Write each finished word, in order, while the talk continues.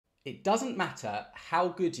It doesn't matter how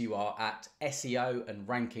good you are at SEO and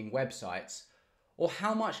ranking websites, or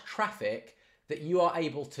how much traffic that you are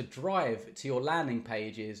able to drive to your landing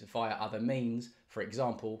pages via other means, for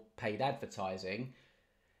example, paid advertising.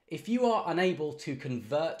 If you are unable to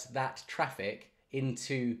convert that traffic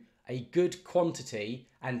into a good quantity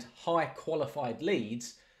and high qualified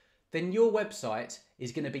leads, then your website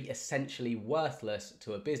is going to be essentially worthless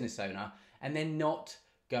to a business owner, and they're not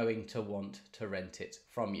going to want to rent it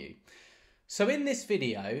from you. So in this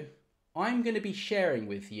video, I'm going to be sharing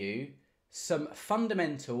with you some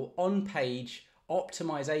fundamental on-page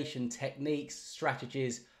optimization techniques,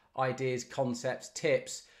 strategies, ideas, concepts,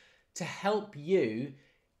 tips to help you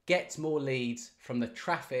get more leads from the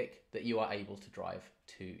traffic that you are able to drive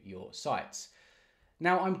to your sites.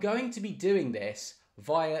 Now, I'm going to be doing this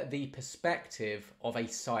via the perspective of a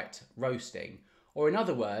site roasting, or in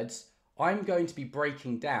other words, I'm going to be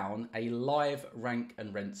breaking down a live rank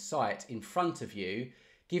and rent site in front of you,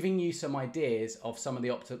 giving you some ideas of some of the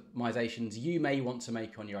optimizations you may want to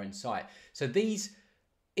make on your own site. So these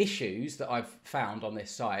issues that I've found on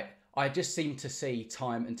this site, I just seem to see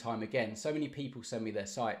time and time again. So many people send me their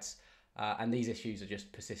sites and these issues are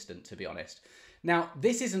just persistent, to be honest. Now,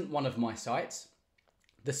 this isn't one of my sites.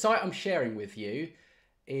 The site I'm sharing with you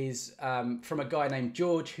is from a guy named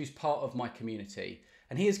George, who's part of my community.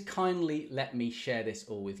 And he has kindly let me share this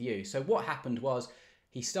all with you. So what happened was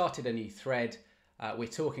he started a new thread. We're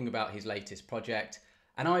talking about his latest project.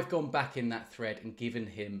 And I've gone back in that thread and given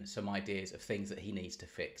him some ideas of things that he needs to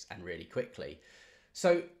fix, and really quickly.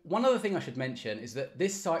 So one other thing I should mention is that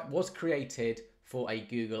this site was created for a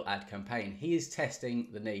Google ad campaign. He is testing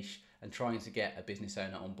the niche and trying to get a business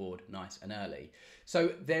owner on board nice and early.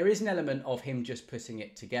 So there is an element of him just putting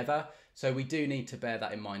it together. So we do need to bear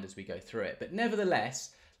that in mind as we go through it. But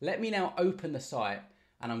nevertheless, let me now open the site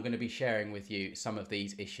and I'm going to be sharing with you some of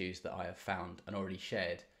these issues that I have found and already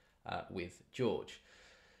shared with George.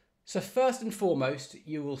 So first and foremost,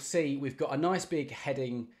 you will see we've got a nice big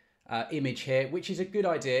heading image here, which is a good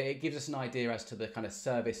idea. It gives us an idea as to the kind of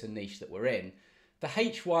service and niche that we're in. The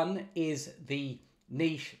H1 is the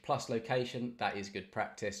niche plus location. That is good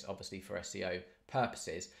practice, obviously, for SEO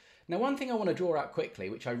purposes. Now, one thing I want to draw out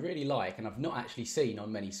quickly, which I really like, and I've not actually seen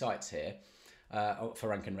on many sites here for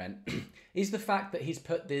Rank and Rent, is the fact that he's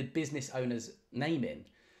put the business owner's name in.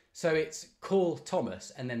 So it's call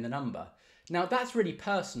Thomas and then the number. Now, that's really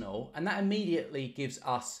personal, and that immediately gives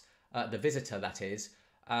us, the visitor that is,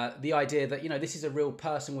 the idea that, you know, this is a real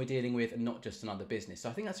person we're dealing with and not just another business. So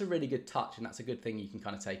I think that's a really good touch, and that's a good thing you can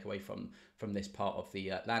kind of take away from this part of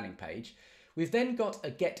the landing page. We've then got a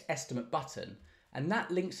get estimate button, and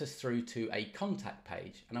that links us through to a contact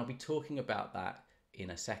page, and I'll be talking about that in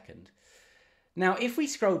a second. Now, if we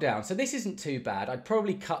scroll down, so this isn't too bad. I'd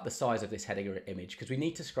probably cut the size of this heading image because we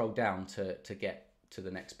need to scroll down to get to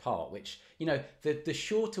the next part, which, you know, the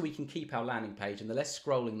shorter we can keep our landing page and the less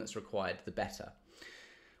scrolling that's required, the better.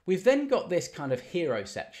 We've then got this kind of hero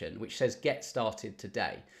section, which says get started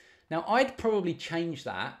today. Now, I'd probably change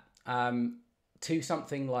that to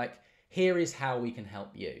something like, here is how we can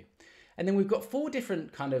help you. And then we've got 4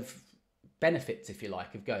 different kind of benefits, if you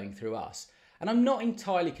like, of going through us. And I'm not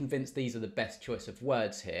entirely convinced these are the best choice of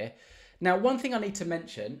words here. Now, one thing I need to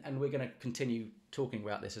mention, and we're going to continue talking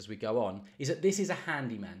about this as we go on, is that this is a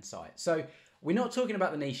handyman site. So we're not talking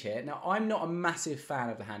about the niche here. Now, I'm not a massive fan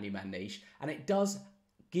of the handyman niche, and it does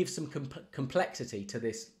give some complexity to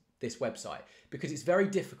this website, because it's very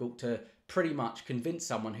difficult to pretty much convince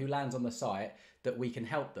someone who lands on the site that we can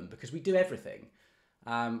help them, because we do everything.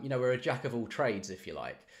 You know, we're a jack of all trades, if you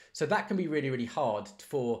like. So that can be really, really hard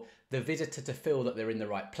for the visitor to feel that they're in the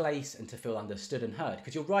right place and to feel understood and heard,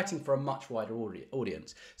 because you're writing for a much wider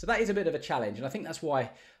audience. So that is a bit of a challenge, and I think that's why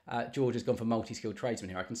George has gone for multi-skilled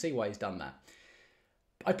tradesman here. I can see why he's done that.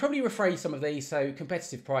 I'd probably rephrase some of these. So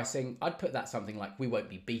competitive pricing, I'd put that something like, we won't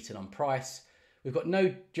be beaten on price. We've got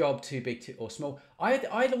no job too big or small. I'd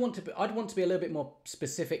want to be a little bit more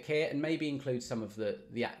specific here and maybe include some of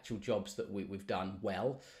the actual jobs that we've done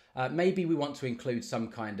well. Maybe we want to include some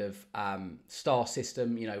kind of star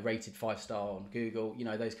system, you know, rated 5-star on Google, you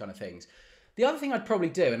know, those kind of things. The other thing I'd probably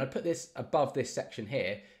do, and I'd put this above this section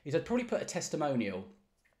here, is I'd probably put a testimonial.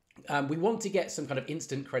 We want to get some kind of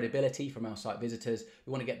instant credibility from our site visitors.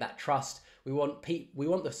 We want to get that trust. We want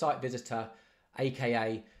the site visitor,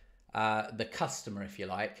 aka the customer, if you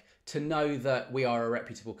like, to know that we are a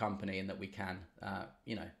reputable company and that we can,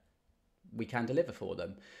 you know, we can deliver for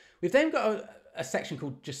them. We've then got a section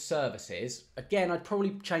called just services. Again, I'd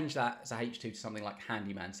probably change that as a H2 to something like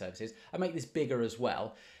handyman services. I make this bigger as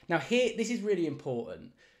well. Now here, this is really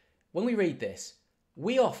important. When we read this,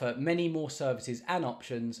 We offer many more services and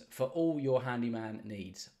options for all your handyman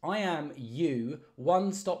needs. I am you,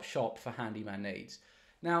 one-stop shop for handyman needs.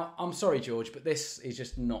 Now, I'm sorry, George, but this is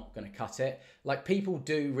just not going to cut it. Like, people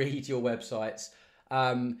do read your websites.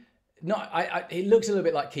 It looks a little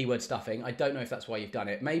bit like keyword stuffing. I don't know if that's why you've done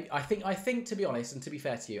it. Maybe I think to be honest, and to be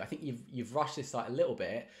fair to you, I think you've rushed this site a little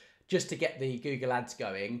bit just to get the Google ads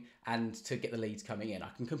going and to get the leads coming in. I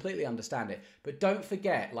can completely understand it, but don't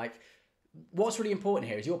forget, like, what's really important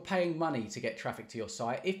here is you're paying money to get traffic to your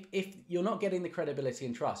site. If you're not getting the credibility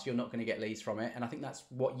and trust, you're not going to get leads from it. And I think that's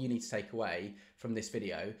what you need to take away from this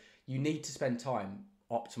video. You need to spend time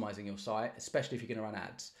optimizing your site, especially if you're going to run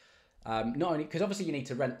ads. Not only because obviously you need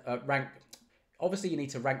to rank. Obviously you need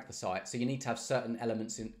to rank the site, so you need to have certain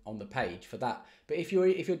elements on the page for that. But if you're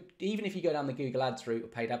even if you go down the Google Ads route or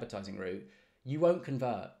paid advertising route, you won't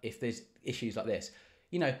convert if there's issues like this.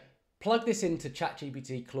 You know, plug this into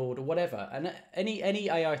ChatGPT, Claude, or whatever, and any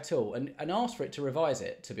AI tool, and ask for it to revise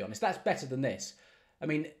it. To be honest, that's better than this. I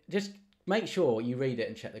mean, just make sure you read it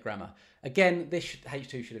and check the grammar. Again, this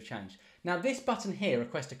H2 should have changed. Now, this button here,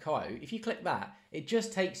 Request a Quote, if you click that, it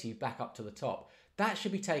just takes you back up to the top. That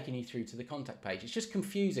should be taking you through to the contact page. It's just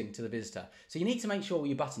confusing to the visitor. So you need to make sure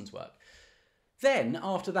your buttons work. Then,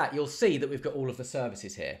 after that, you'll see that we've got all of the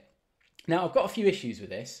services here. Now, I've got a few issues with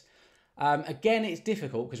this. Again, it's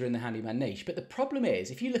difficult because we're in the handyman niche. But the problem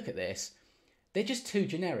is, if you look at this, they're just too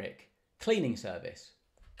generic. Cleaning service.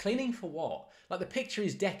 Cleaning for what? Like, the picture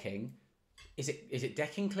is decking. Is it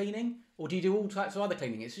decking cleaning? Or do you do all types of other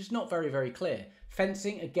cleaning? It's just not very, very clear.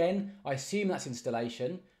 Fencing, again, I assume that's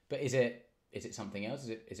installation. But is it something else?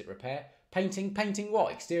 Is it repair? Painting? Painting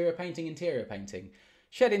what? Exterior painting, interior painting.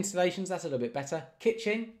 Shed installations, that's a little bit better.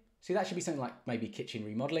 Kitchen. See, that should be something like maybe kitchen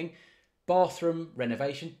remodeling. Bathroom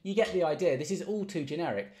renovation. You get the idea. This is all too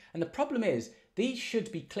generic. And the problem is these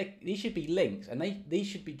should be links, and these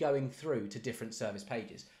should be going through to different service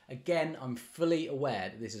pages. Again, I'm fully aware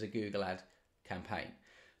that this is a Google ad campaign.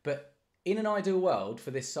 But in an ideal world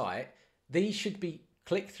for this site, these should be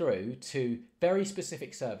clicked through to very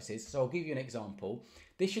specific services. So I'll give you an example.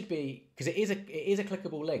 This should be, because it is a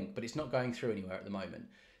clickable link, but it's not going through anywhere at the moment.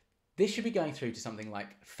 This should be going through to something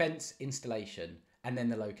like fence installation and then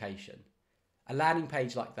the location. A landing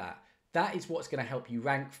page like that. That is what's going to help you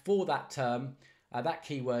rank for that term, that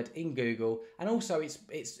keyword in Google, and also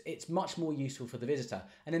it's much more useful for the visitor.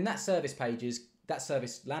 And then that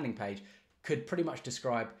service landing page could pretty much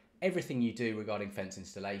describe everything you do regarding fence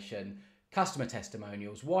installation, customer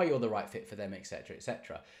testimonials, why you're the right fit for them, etc.,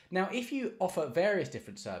 etc. Now, if you offer various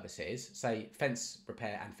different services, say fence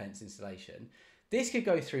repair and fence installation, this could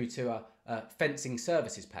go through to a fencing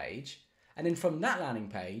services page. And then from that landing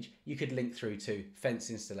page, you could link through to fence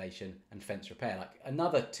installation and fence repair, like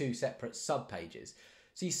another two separate sub pages.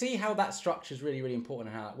 So you see how that structure is really, really important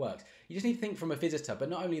and how that works. You just need to think from a visitor, but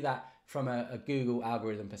not only that, from a Google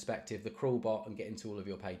algorithm perspective, the crawl bot, and get into all of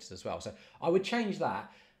your pages as well. So I would change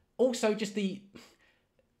that. Also, just the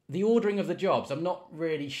ordering of the jobs. I'm not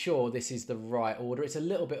really sure this is the right order. It's a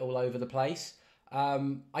little bit all over the place.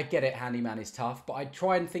 I get it, handyman is tough, but I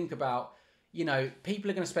try and think about, you know,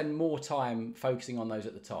 people are going to spend more time focusing on those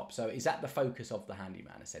at the top. So is that the focus of the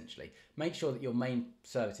handyman, essentially? Make sure that your main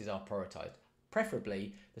services are prioritized,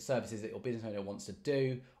 preferably the services that your business owner wants to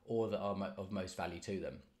do or that are of most value to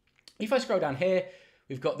them. If I scroll down here,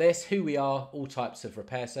 we've got this, who we are, all types of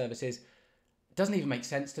repair services. It doesn't even make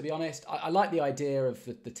sense, to be honest. I like the idea of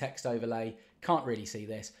the text overlay. Can't really see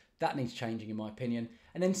this. That needs changing, in my opinion.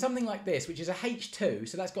 And then something like this, which is a H2,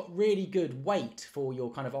 so that's got really good weight for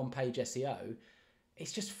your kind of on-page SEO.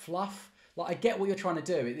 It's just fluff. Like, I get what you're trying to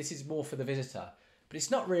do. This is more for the visitor, but it's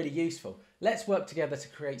not really useful. Let's work together to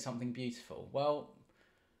create something beautiful. Well,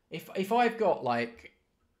 if I've got, like,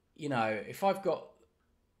 you know, if I've got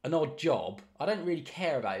an odd job, I don't really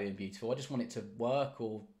care about it being beautiful. I just want it to work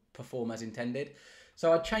or perform as intended.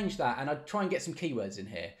 So I'd change that, and I'd try and get some keywords in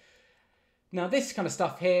here. Now, this kind of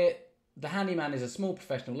stuff here, the Handyman is a small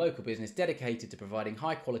professional local business dedicated to providing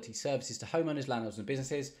high quality services to homeowners, landlords and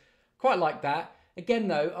businesses. Quite like that. Again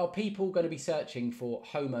though, are people going to be searching for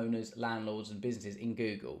homeowners, landlords and businesses in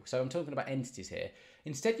Google? So I'm talking about entities here.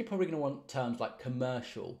 Instead, you're probably going to want terms like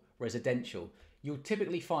commercial, residential. You'll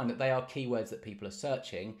typically find that they are keywords that people are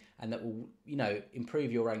searching and that will, you know,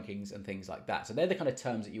 improve your rankings and things like that. So they're the kind of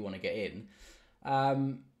terms that you want to get in.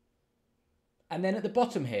 And then at the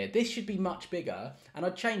bottom here, this should be much bigger, and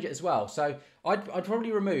I'd change it as well. So I'd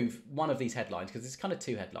probably remove one of these headlines because it's kind of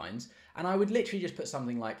two headlines, and I would literally just put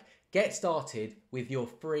something like, get started with your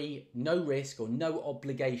free, no risk or no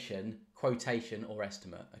obligation quotation or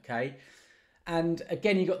estimate, okay? And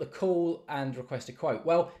again, you got the call and request a quote.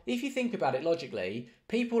 Well, if you think about it logically,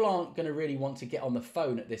 people aren't going to really want to get on the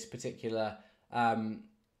phone at this particular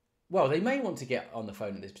well, they may want to get on the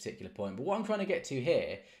phone at this particular point, but what I'm trying to get to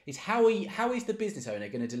here is how is the business owner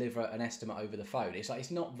going to deliver an estimate over the phone? It's like, it's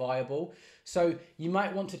not viable. So you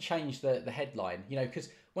might want to change the headline, you know, because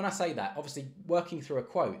when I say that, obviously working through a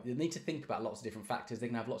quote, you need to think about lots of different factors. They're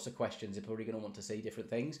going to have lots of questions. They're probably going to want to see different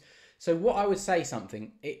things. So what I would say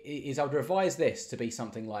is I would revise this to be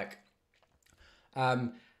something like,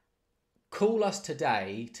 call us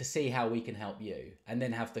today to see how we can help you, and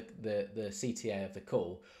then have the CTA of the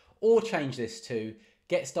call. Or change this to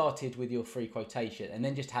get started with your free quotation, and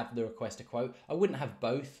then just have the request a quote. I wouldn't have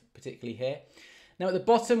both particularly here. Now at the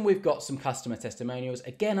bottom, we've got some customer testimonials.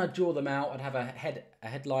 Again, I'd draw them out. I'd have a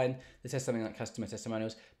headline that says something like customer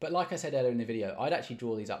testimonials. But like I said earlier in the video, I'd actually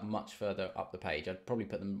draw these up much further up the page. I'd probably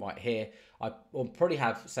put them right here. I will probably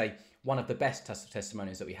have, say, one of the best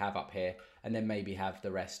testimonials that we have up here, and then maybe have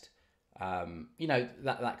the rest. You know,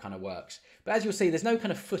 that kind of works. But as you'll see, there's no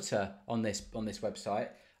kind of footer on this website.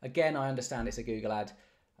 Again, I understand it's a Google ad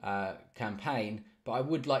campaign, but I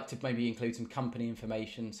would like to maybe include some company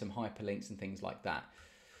information, some hyperlinks and things like that.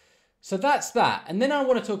 So that's that. And then I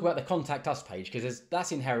want to talk about the contact us page, because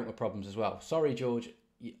that's inherent with problems as well. Sorry, George.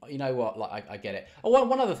 You know what? Like I get it. Oh,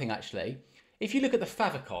 one other thing, actually. If you look at the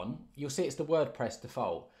favicon, you'll see it's the WordPress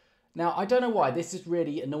default. Now, I don't know why this just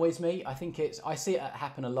really annoys me. I see it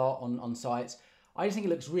happen a lot on sites. I just think it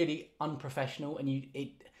looks really unprofessional, and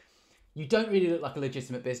you don't really look like a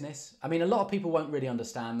legitimate business. I mean, a lot of people won't really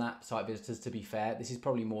understand that, site visitors, to be fair. This is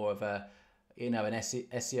probably more of a, you know, an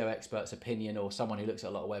SEO expert's opinion, or someone who looks at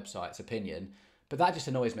a lot of websites' opinion. But that just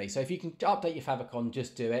annoys me. So if you can update your favicon,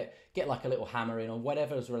 just do it. Get like a little hammer in, or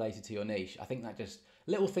whatever is related to your niche. I think that just,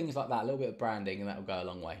 little things like that, a little bit of branding, and that will go a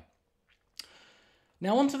long way.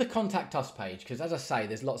 Now onto the contact us page, because as I say,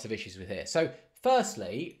 there's lots of issues with here. So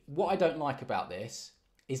firstly, what I don't like about this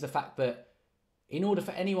is the fact that in order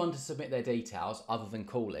for anyone to submit their details, other than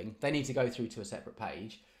calling, they need to go through to a separate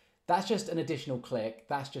page. That's just an additional click.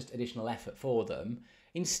 That's just additional effort for them.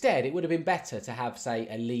 Instead, it would have been better to have, say,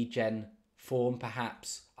 a lead gen form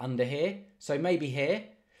perhaps under here. So maybe here,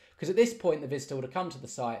 because at this point, the visitor would have come to the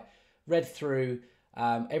site, read through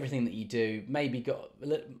everything that you do, maybe got a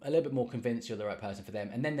little bit more convinced you're the right person for them,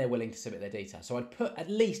 and then they're willing to submit their details. So I'd at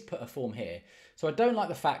least put a form here. So I don't like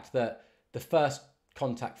the fact that the first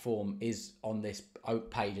contact form is on this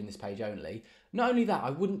page, in this page only. Not only that, I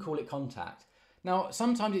wouldn't call it contact. Now,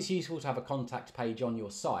 sometimes it's useful to have a contact page on your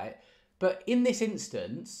site, but in this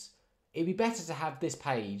instance, it'd be better to have this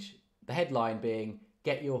page, the headline being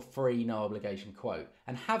get your free no obligation quote,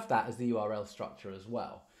 and have that as the URL structure as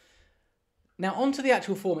well. Now onto the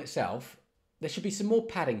actual form itself, there should be some more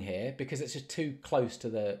padding here, because it's just too close to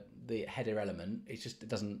the header element. It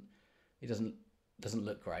doesn't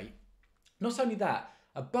look great. Not only that,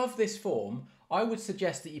 above this form, I would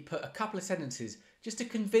suggest that you put a couple of sentences just to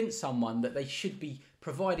convince someone that they should be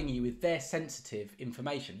providing you with their sensitive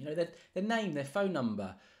information. You know, their name, their phone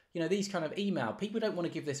number, you know, these kind of email. People don't want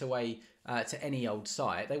to give this away to any old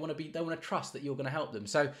site. They want to trust that you're going to help them.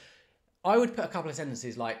 So I would put a couple of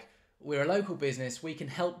sentences like, we're a local business, we can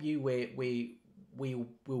help you,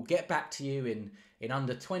 we'll get back to you in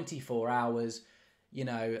under 24 hours, you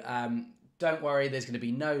know, don't worry, there's going to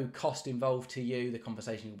be no cost involved to you. The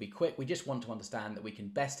conversation will be quick. We just want to understand that we can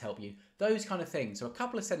best help you. Those kind of things. So a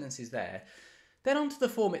couple of sentences there. Then onto the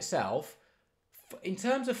form itself. In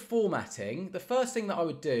terms of formatting, the first thing that I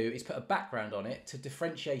would do is put a background on it to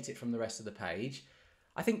differentiate it from the rest of the page.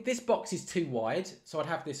 I think this box is too wide, so I'd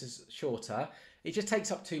have this as shorter. It just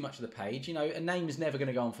takes up too much of the page. You know, a name is never going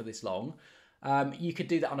to go on for this long. You could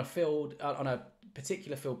do that on a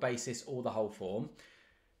particular field basis, or the whole form.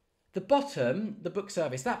 The bottom, the book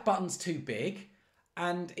service, that button's too big,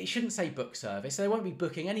 and it shouldn't say book service. So they won't be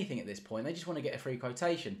booking anything at this point. They just want to get a free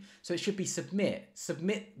quotation. So it should be submit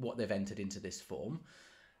what they've entered into this form.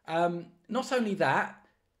 Not only that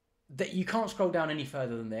you can't scroll down any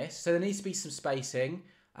further than this. So there needs to be some spacing,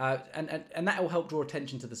 and that will help draw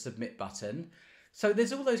attention to the submit button. So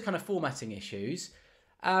there's all those kind of formatting issues.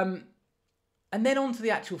 And then onto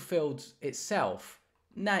the actual fields itself.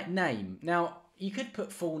 Name. Now, you could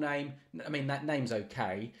put full name. I mean, that name's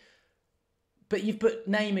okay. But you've put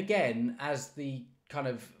name again as the kind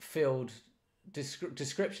of field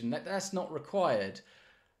description. That's not required.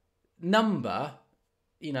 Number,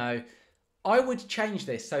 you know, I would change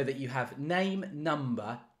this so that you have name,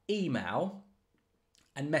 number, email,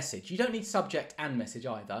 and message. You don't need subject and message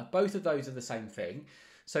either. Both of those are the same thing.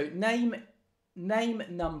 So name, name,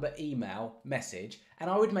 number, email, message, and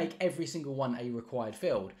I would make every single one a required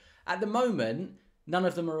field. At the moment, none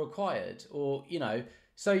of them are required, or, you know,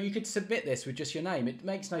 so you could submit this with just your name. It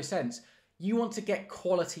makes no sense. You want to get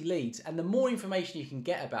quality leads, and the more information you can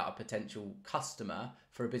get about a potential customer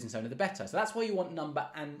for a business owner, the better. So that's why you want number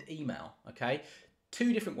and email, okay?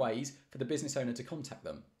 2 different ways for the business owner to contact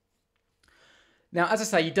them. Now, as I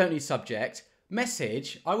say, you don't need subject.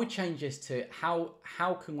 Message, I would change this to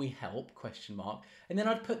how can we help, ? And then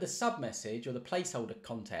I'd put the sub message or the placeholder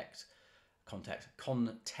content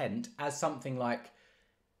as something like,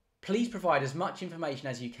 please provide as much information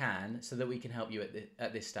as you can so that we can help you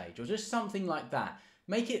at this stage, or just something like that.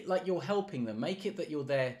 Make it like you're helping them. Make it that you're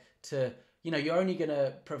there to, you know, you're only going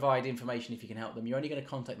to provide information if you can help them. You're only going to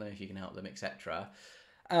contact them if you can help them, etc.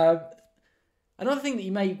 Another thing that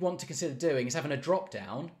you may want to consider doing is having a drop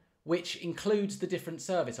down which includes the different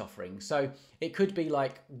service offerings. So it could be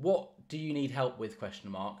like, what do you need help with, ?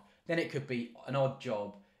 Then it could be an odd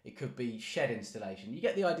job. It could be shed installation. You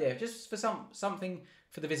get the idea, just for something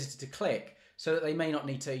for the visitor to click so that they may not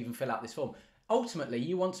need to even fill out this form. Ultimately,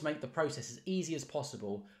 you want to make the process as easy as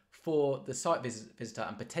possible for the site visitor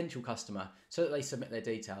and potential customer so that they submit their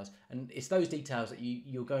details. And it's those details that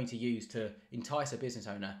you're going to use to entice a business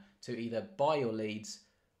owner to either buy your leads,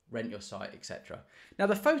 rent your site, etc. Now,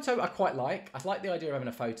 the photo I quite like. I like the idea of having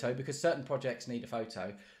a photo because certain projects need a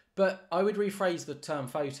photo. But I would rephrase the term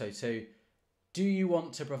photo to, do you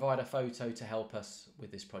want to provide a photo to help us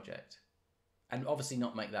with this project? And obviously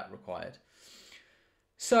not make that required.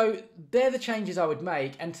 So they're the changes I would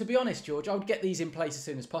make. And to be honest, George, I would get these in place as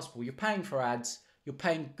soon as possible. You're paying for ads. You're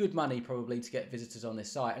paying good money probably to get visitors on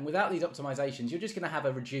this site. And without these optimizations, you're just going to have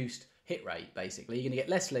a reduced hit rate, basically. You're going to get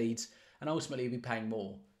less leads and ultimately you'll be paying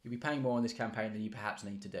more. You'll be paying more on this campaign than you perhaps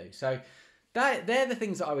need to do. So they're the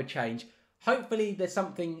things that I would change. Hopefully there's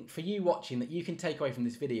something for you watching that you can take away from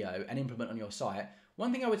this video and implement on your site.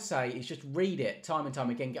 One thing I would say is just read it time and time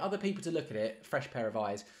again. Get other people to look at it, fresh pair of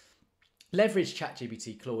eyes. Leverage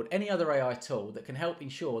ChatGPT, Claude, any other AI tool that can help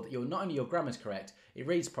ensure that not only your grammar's correct, it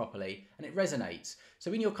reads properly and it resonates.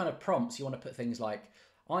 So in your kind of prompts, you want to put things like,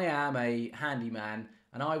 I am a handyman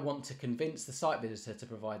and I want to convince the site visitor to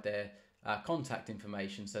provide their contact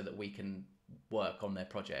information so that we can work on their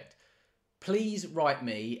project. Please write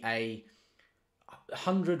me a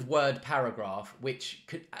 100-word paragraph which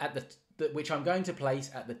I'm going to place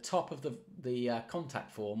at the top of the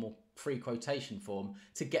contact form or free quotation form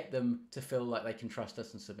to get them to feel like they can trust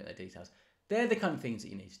us and submit their details. They're the kind of things that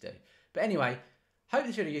you need to do. But anyway, hope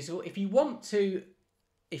this video is useful. If you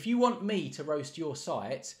want me to roast your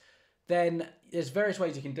site, then there's various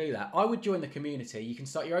ways you can do that. I would join the community. You can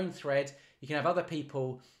start your own thread. You can have other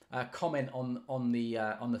people comment on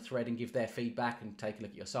the thread and give their feedback and take a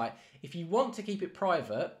look at your site. If you want to keep it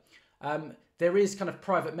private, there is kind of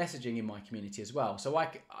private messaging in my community as well. So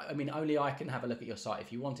I mean, only I can have a look at your site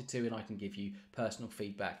if you wanted to, and I can give you personal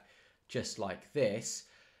feedback just like this.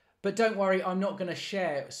 But don't worry, I'm not going to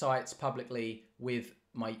share sites publicly with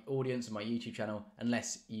my audience and my YouTube channel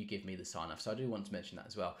unless you give me the sign off. So I do want to mention that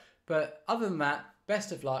as well. But other than that,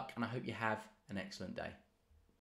 best of luck, and I hope you have an excellent day.